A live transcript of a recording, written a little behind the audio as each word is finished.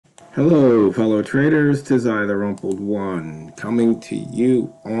Hello, fellow traders. 'Tis I, TheRumpledOne, coming to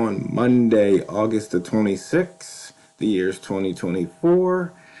you on Monday, August the 26th. The year's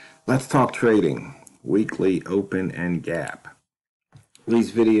 2024. Let's talk trading, weekly, open, and gap.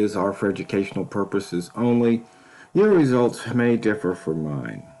 These videos are for educational purposes only. Your results may differ from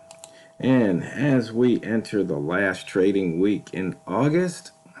mine. And as we enter the last trading week in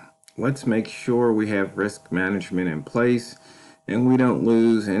August, let's make sure we have risk management in place and we don't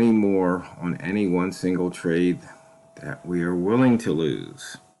lose any more on any one single trade that we are willing to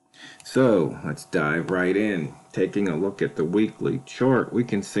lose. So let's dive right in. Taking a look at the weekly chart, we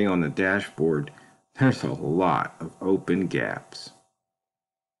can see on the dashboard there's a lot of open gaps.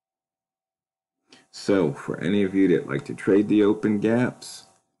 So for any of you that like to trade the open gaps,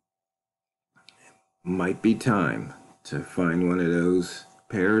 might be time to find one of those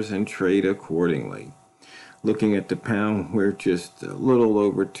pairs and trade accordingly. Looking at the pound, we're just a little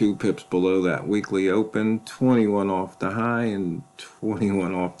over 2 pips below that weekly open, 21 off the high and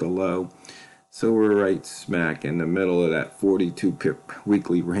 21 off the low. So we're right smack in the middle of that 42 pip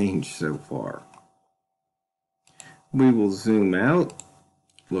weekly range so far. We will zoom out,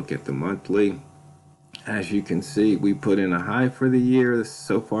 look at the monthly. As you can see, we put in a high for the year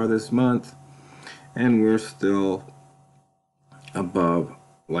so far this month, and we're still above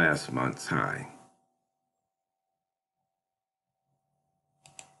last month's high.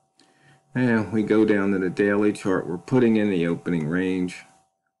 And we go down to the daily chart. We're putting in the opening range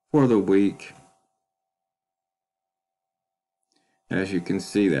for the week. As you can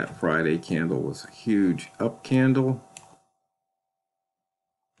see, that Friday candle was a huge up candle.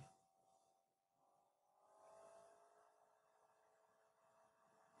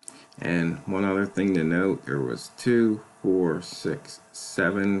 And one other thing to note, there was 2, 4, 6,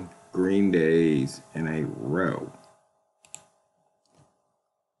 7 green days in a row.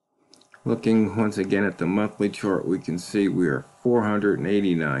 Looking once again at the monthly chart, we can see we are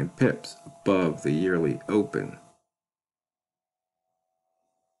 489 pips above the yearly open.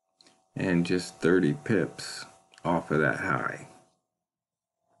 And just 30 pips off of that high.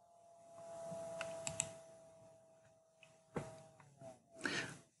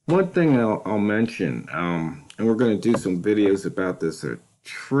 One thing I'll mention, and we're going to do some videos about this, a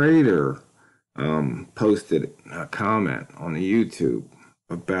trader posted a comment on YouTube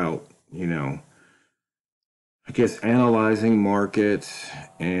about, I guess analyzing markets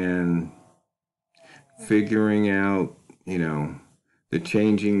and figuring out, the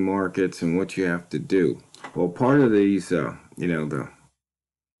changing markets and what you have to do. Well, part of these, the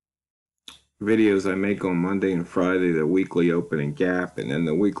videos I make on Monday and Friday, the weekly opening gap and then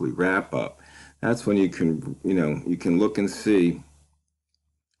the weekly wrap up, that's when you can, you can look and see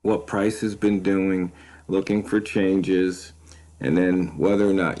what price has been doing, looking for changes, and then whether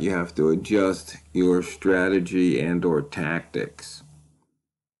or not you have to adjust your strategy and or tactics.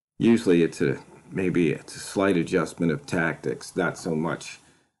 Usually maybe it's a slight adjustment of tactics, not so much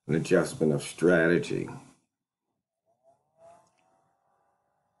an adjustment of strategy.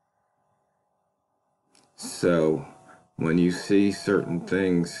 So when you see certain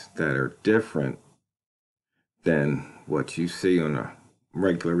things that are different than what you see on a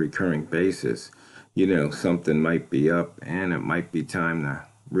regular recurring basis, something might be up and it might be time to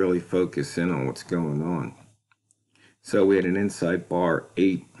really focus in on what's going on. So we had an inside bar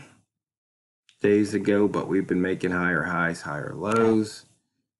 8 days ago, but we've been making higher highs, higher lows.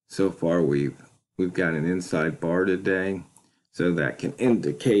 So far we've got an inside bar today, so that can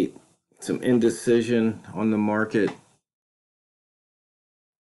indicate some indecision on the market,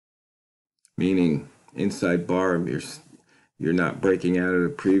 meaning inside bar, you're not breaking out of the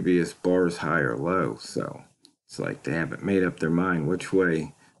previous bar's high or low. So it's like they haven't made up their mind which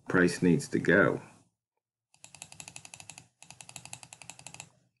way price needs to go.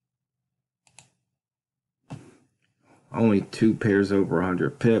 Only 2 pairs over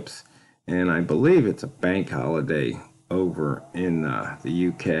 100 pips, and I believe it's a bank holiday over in the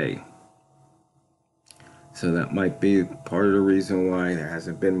UK. So that might be part of the reason why there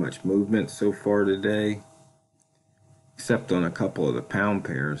hasn't been much movement so far today, except on a couple of the pound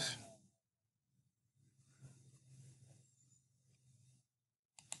pairs.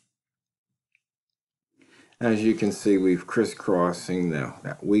 As you can see, we've crisscrossing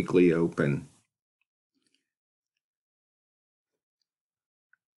that weekly open.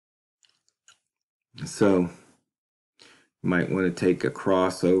 So you might want to take a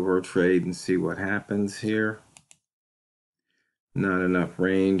crossover trade and see what happens here. Not enough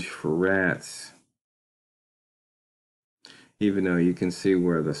range for rats, even though you can see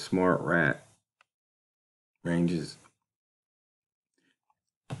where the smart rat ranges.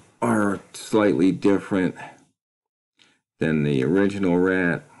 are slightly different than the original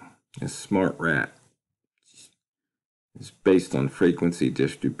rat. The smart rat is based on frequency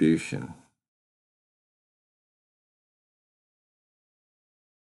distribution.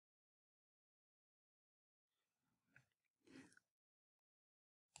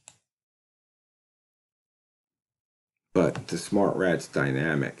 But the smart rat's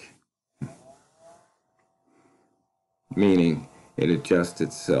dynamic, meaning it adjusts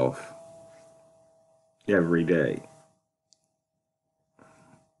itself every day.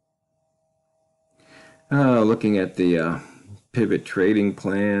 Looking at the pivot trading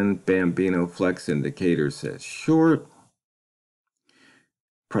plan, Bambino Flex indicator says short.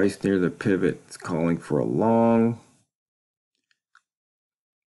 Price near the pivot is calling for a long.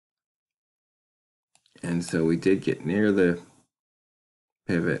 And so we did get near the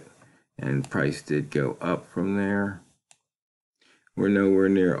pivot and price did go up from there. We're nowhere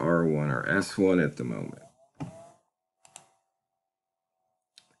near R1 or S1 at the moment.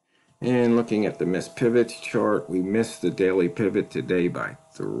 And looking at the missed pivots chart, we missed the daily pivot today by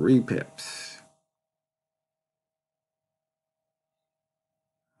 3 pips.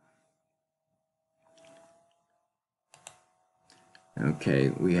 Okay,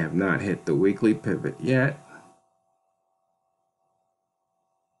 we have not hit the weekly pivot yet.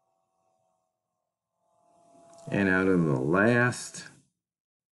 And out of the last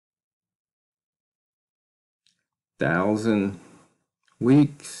 1,000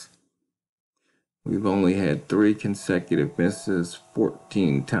 weeks, we've only had 3 consecutive misses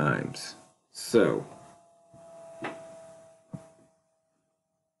 14 times. So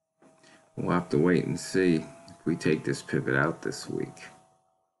we'll have to wait and see if we take this pivot out this week.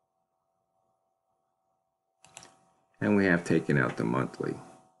 And we have taken out the monthly.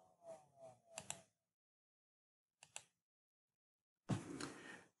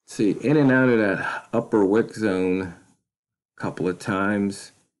 See, in and out of that upper wick zone a couple of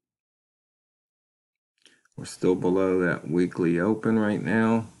times. We're still below that weekly open right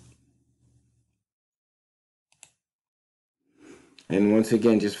now. And once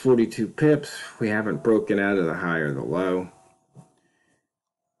again, just 42 pips. We haven't broken out of the high or the low.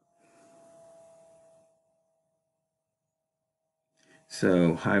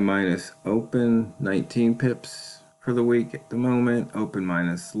 So high minus open, 19 pips for the week at the moment. Open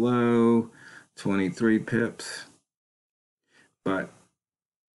minus low, 23 pips. But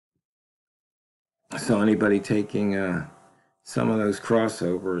so anybody taking some of those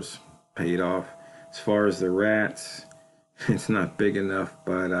crossovers paid off. As far as the rats, it's not big enough,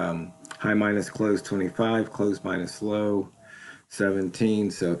 but high minus close 25, close minus low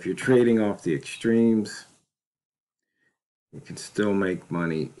 17. So if you're trading off the extremes, you can still make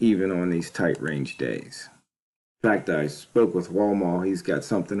money even on these tight range days. In fact, I spoke with Walmart. He's got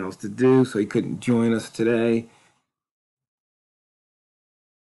something else to do, so he couldn't join us today.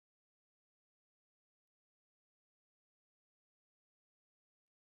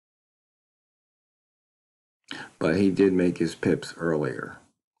 But he did make his pips earlier.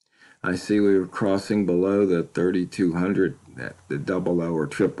 I see we were crossing below the 3,200, the double O or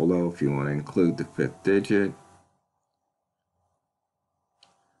triple O if you want to include the 5th digit.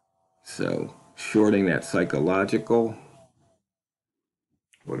 So shorting that psychological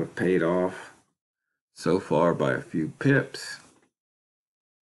would have paid off so far by a few pips.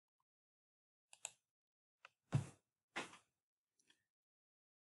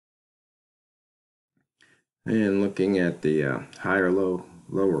 And looking at the higher low,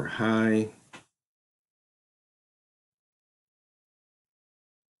 lower high.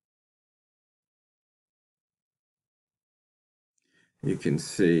 You can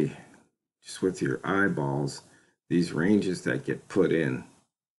see just with your eyeballs these ranges that get put in.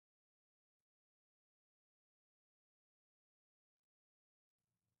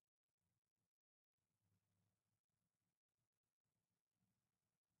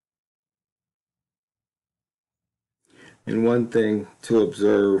 And one thing to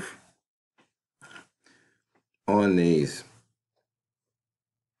observe on these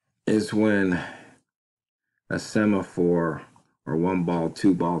is when a semaphore or 1 ball,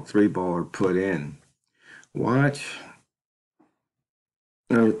 2 ball, 3 ball are put in. Watch,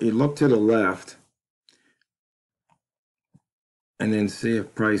 you look to the left and then see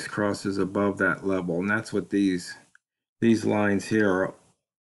if price crosses above that level. And that's what these lines here are,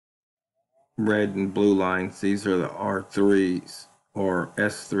 red and blue lines. These are the R3s or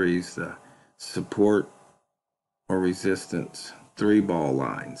S3s, the support or resistance 3 ball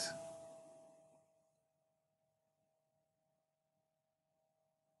lines.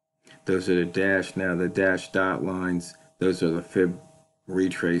 Those are the dash. Now the dash dot lines, those are the fib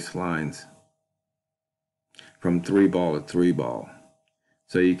retrace lines from 3-ball to 3-ball.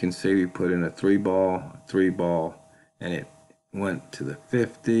 So you can see we put in a 3-ball, and it went to the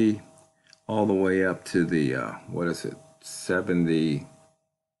 50, all the way up to the, what is it, 70,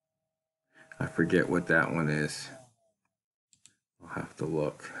 I forget what that one is. I'll have to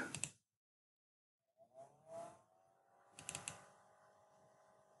look.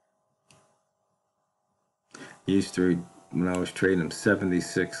 Used to, when I was trading them,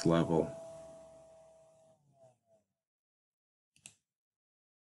 76 level.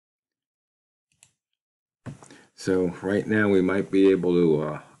 So right now we might be able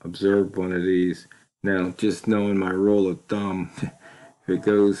to observe one of these. Now, just knowing my rule of thumb, if it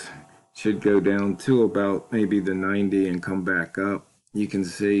goes, should go down to about maybe the 90 and come back up. You can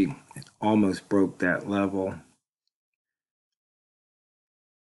see it almost broke that level.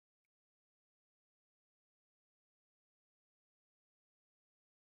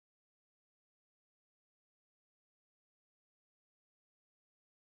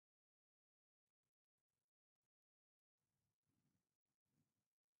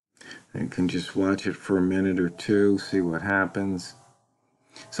 You can just watch it for a minute or two, see what happens.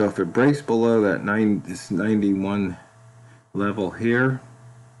 So if it breaks below that this 91 level here,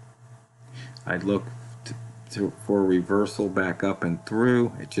 I'd look for reversal back up and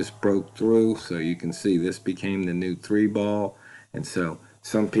through. It just broke through, so you can see this became the new 3-ball. And so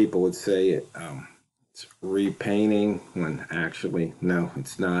some people would say it's repainting, when actually no,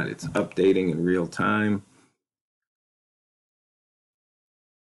 it's not. It's updating in real time.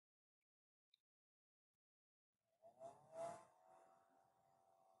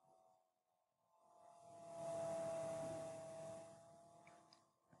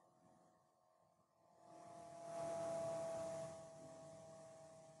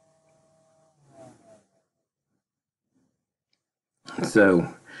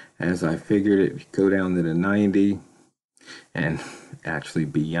 So as I figured, it would go down to the 90 and actually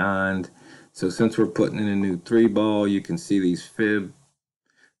beyond. So since we're putting in a new 3-ball, you can see these fib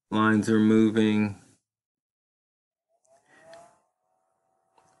lines are moving.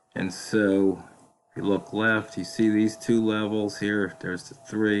 And so if you look left, you see these two levels here. There's the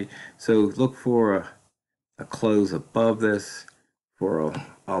 3. So look for a close above this for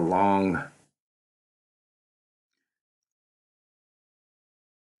a long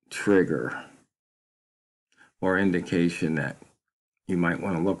trigger, or indication that you might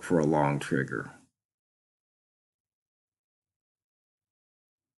want to look for a long trigger.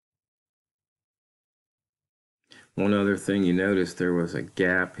 One other thing you notice, there was a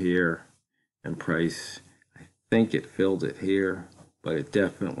gap here in price. I think it filled it here, but it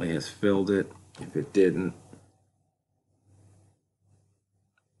definitely has filled it if it didn't.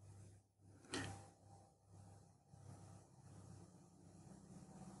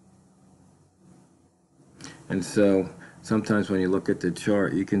 And so sometimes when you look at the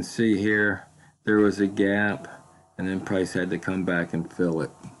chart, you can see here there was a gap, and then price had to come back and fill it.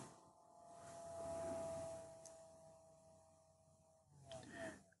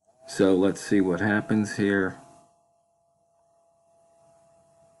 So let's see what happens here.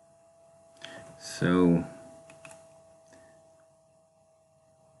 So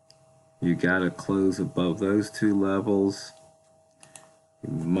you got to close above those two levels.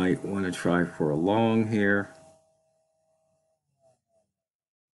 You might want to try for a long here.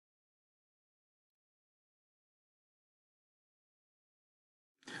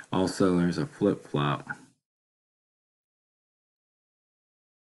 Also, there's a flip-flop.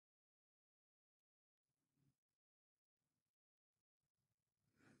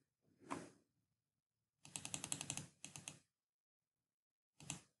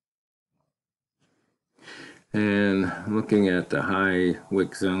 And looking at the high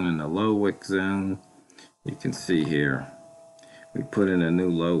wick zone and the low wick zone, you can see here we put in a new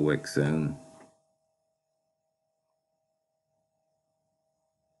low wick zone.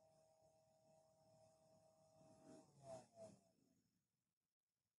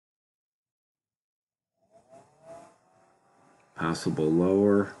 Possible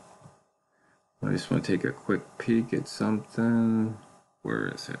lower. I just want to take a quick peek at something. Where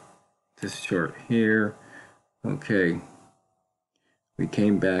is it? This chart here. Okay. We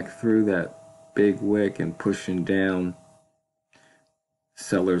came back through that big wick and pushing down.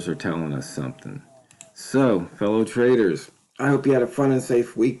 Sellers are telling us something. So, fellow traders, I hope you had a fun and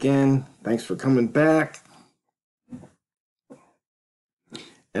safe weekend. Thanks for coming back.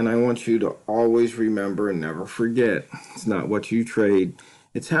 And I want you to always remember and never forget, it's not what you trade,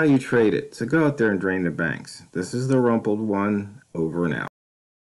 it's how you trade it. So go out there and drain the banks. This is TheRumpledOne, over and out.